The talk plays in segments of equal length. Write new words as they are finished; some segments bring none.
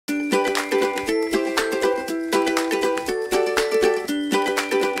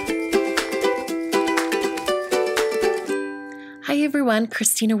everyone,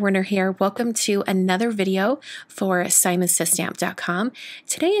 Kristina Werner here. Welcome to another video for SimonsToStamp.com.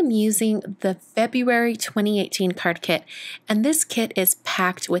 Today I'm using the February 2018 card kit, and this kit is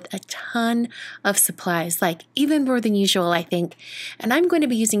packed with a ton of supplies, like even more than usual, I think, and I'm going to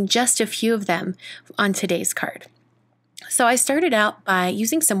be using just a few of them on today's card. So I started out by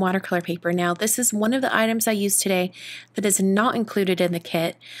using some watercolor paper. Now, this is one of the items I used today that is not included in the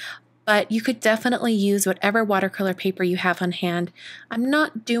kit, but you could definitely use whatever watercolor paper you have on hand. I'm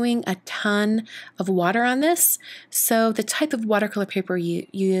not doing a ton of water on this, so the type of watercolor paper you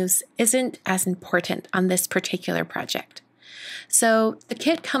use isn't as important on this particular project. So the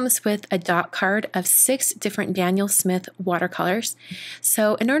kit comes with a dot card of 6 different Daniel Smith watercolors.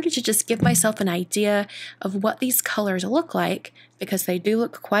 So in order to just give myself an idea of what these colors look like, because they do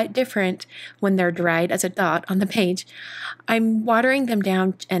look quite different when they're dried as a dot on the page, I'm watering them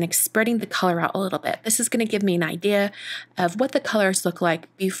down and spreading the color out a little bit. This is going to give me an idea of what the colors look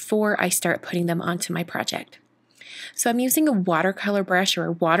like before I start putting them onto my project. So I'm using a watercolor brush or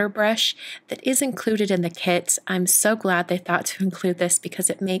a water brush that is included in the kit. I'm so glad they thought to include this because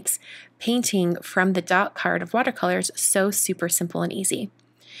it makes painting from the dot card of watercolors so super simple and easy.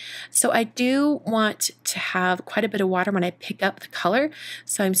 So I do want to have quite a bit of water when I pick up the color,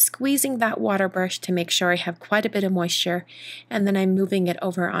 so I'm squeezing that water brush to make sure I have quite a bit of moisture, and then I'm moving it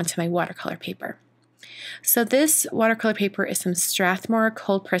over onto my watercolor paper. So this watercolor paper is some Strathmore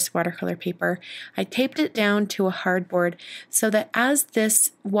cold press watercolor paper. I taped it down to a hardboard so that as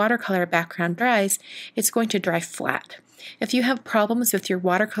this watercolor background dries, it's going to dry flat. If you have problems with your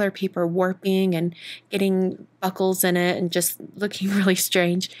watercolor paper warping and getting buckles in it and just looking really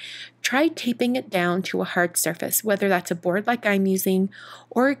strange, try taping it down to a hard surface, whether that's a board like I'm using,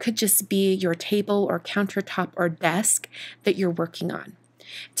 or it could just be your table or countertop or desk that you're working on.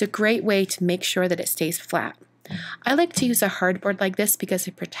 It's a great way to make sure that it stays flat. I like to use a hardboard like this because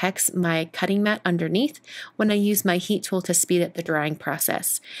it protects my cutting mat underneath when I use my heat tool to speed up the drying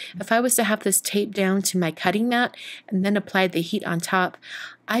process. If I was to have this taped down to my cutting mat and then apply the heat on top,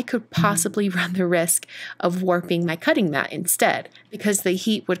 I could possibly run the risk of warping my cutting mat instead because the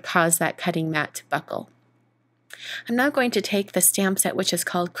heat would cause that cutting mat to buckle. I'm now going to take the stamp set, which is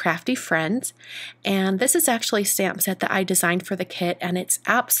called CRAFTY Friends, and this is actually a stamp set that I designed for the kit, and it's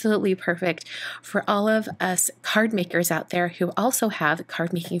absolutely perfect for all of us card makers out there who also have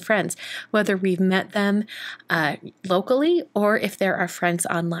card making friends, whether we've met them locally or if they're our friends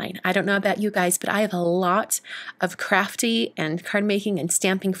online. I don't know about you guys, but I have a lot of crafty and card making and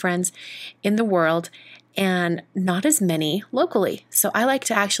stamping friends in the world, and not as many locally. So I like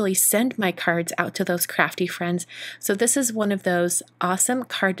to actually send my cards out to those crafty friends. So this is one of those awesome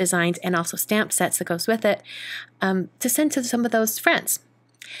card designs and also stamp sets that goes with it to send to some of those friends.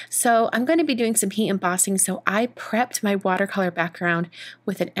 So I'm going to be doing some heat embossing. So I prepped my watercolor background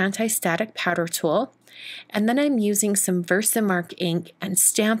with an anti-static powder tool. And then I'm using some Versamark ink and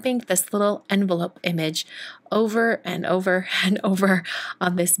stamping this little envelope image over and over and over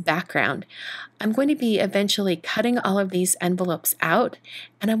on this background. I'm going to be eventually cutting all of these envelopes out,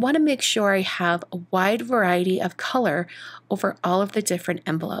 and I want to make sure I have a wide variety of color over all of the different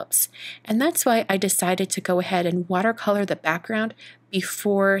envelopes. And that's why I decided to go ahead and watercolor the background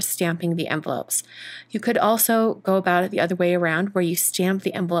before stamping the envelopes. You could also go about it the other way around, where you stamp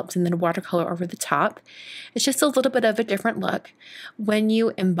the envelopes and then watercolor over the top. It's just a little bit of a different look. When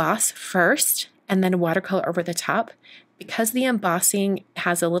you emboss first and then watercolor over the top, because the embossing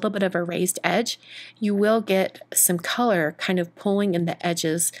has a little bit of a raised edge, you will get some color kind of pulling in the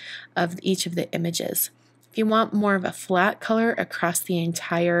edges of each of the images. If you want more of a flat color across the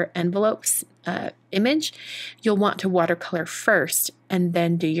entire envelope's image, you'll want to watercolor first and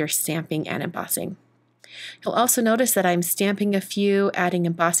then do your stamping and embossing. You'll also notice that I'm stamping a few, adding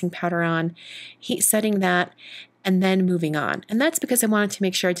embossing powder on, heat setting that, and then moving on. And that's because I wanted to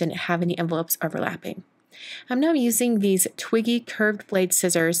make sure I didn't have any envelopes overlapping. I'm now using these twiggy curved blade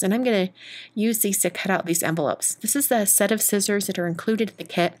scissors, and I'm going to use these to cut out these envelopes. This is the set of scissors that are included in the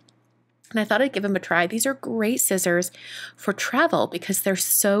kit, and I thought I'd give them a try. These are great scissors for travel because they're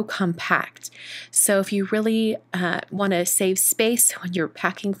so compact. So if you really want to save space when you're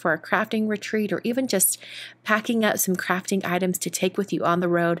packing for a crafting retreat or even just packing up some crafting items to take with you on the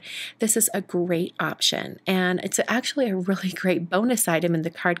road, this is a great option. And it's actually a really great bonus item in the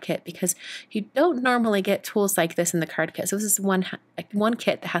card kit because you don't normally get tools like this in the card kit. So this is one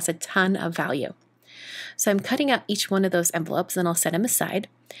kit that has a ton of value. So I'm cutting out each one of those envelopes and I'll set them aside.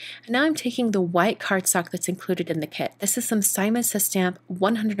 And now I'm taking the white cardstock that's included in the kit. This is some Simon Says Stamp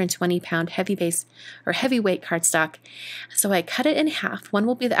 120-pound heavyweight cardstock. So I cut it in half. One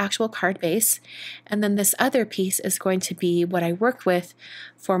will be the actual card base, and then this other piece is going to be what I work with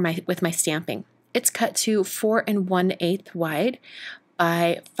for my stamping. It's cut to 4 1/8 wide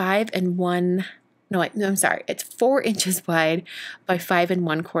by it's 4 inches wide by 5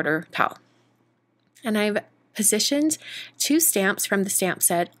 1/4 tall. And I've positioned 2 stamps from the stamp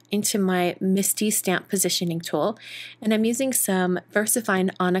set into my Misty stamp positioning tool, and I'm using some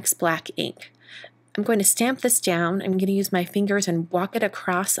VersaFine Onyx Black ink. I'm going to stamp this down. I'm going to use my fingers and walk it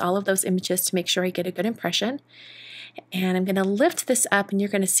across all of those images to make sure I get a good impression. And I'm going to lift this up, and you're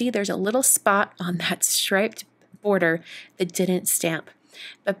going to see there's a little spot on that striped border that didn't stamp.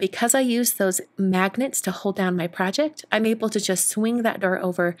 But because I use those magnets to hold down my project, I'm able to just swing that door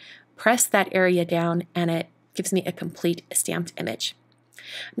over, press that area down, and it gives me a complete stamped image.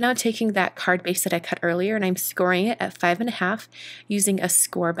 I'm now taking that card base that I cut earlier and I'm scoring it at 5 1/2 using a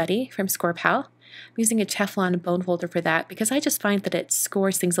Score Buddy from Score Pal. I'm using a Teflon bone folder for that because I just find that it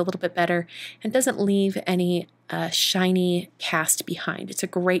scores things a little bit better and doesn't leave any shiny cast behind. It's a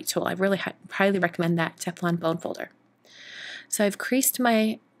great tool. I really highly recommend that Teflon bone folder. So I've creased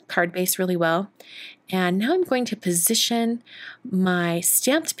my card base really well, and now I'm going to position my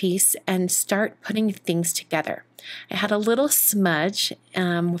stamped piece and start putting things together. I had a little smudge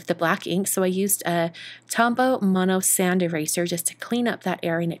with the black ink, so I used a Tombow Mono Sand Eraser just to clean up that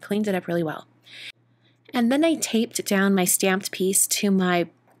area, and it cleaned it up really well. And then I taped down my stamped piece to my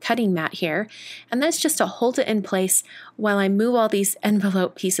cutting mat here, and that's just to hold it in place while I move all these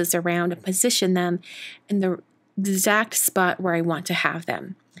envelope pieces around and position them in the exact spot where I want to have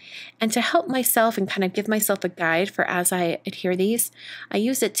them. And to help myself and kind of give myself a guide for as I adhere these, I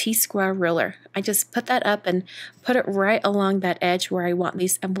used a T-square ruler. I just put that up and put it right along that edge where I want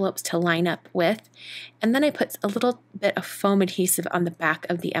these envelopes to line up with. And then I put a little bit of foam adhesive on the back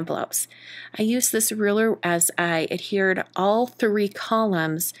of the envelopes. I used this ruler as I adhered all 3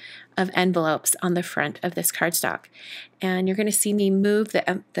 columns of envelopes on the front of this cardstock. And you're going to see me move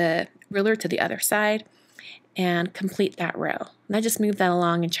the ruler to the other side and complete that row. And I just move that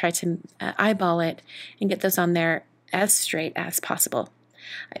along and try to eyeball it and get those on there as straight as possible.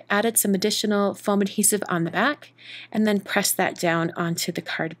 I added some additional foam adhesive on the back and then pressed that down onto the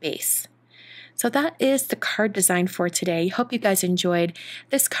card base. So that is the card design for today. Hope you guys enjoyed.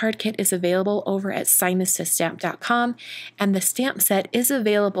 This card kit is available over at SimonsSaysStamp.com, and the stamp set is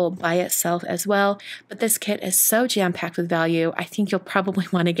available by itself as well, but this kit is so jam-packed with value, I think you'll probably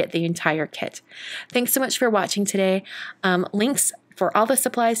want to get the entire kit. Thanks so much for watching today. Links for all the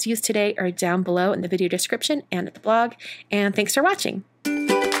supplies used today are down below in the video description and at the blog, and thanks for watching.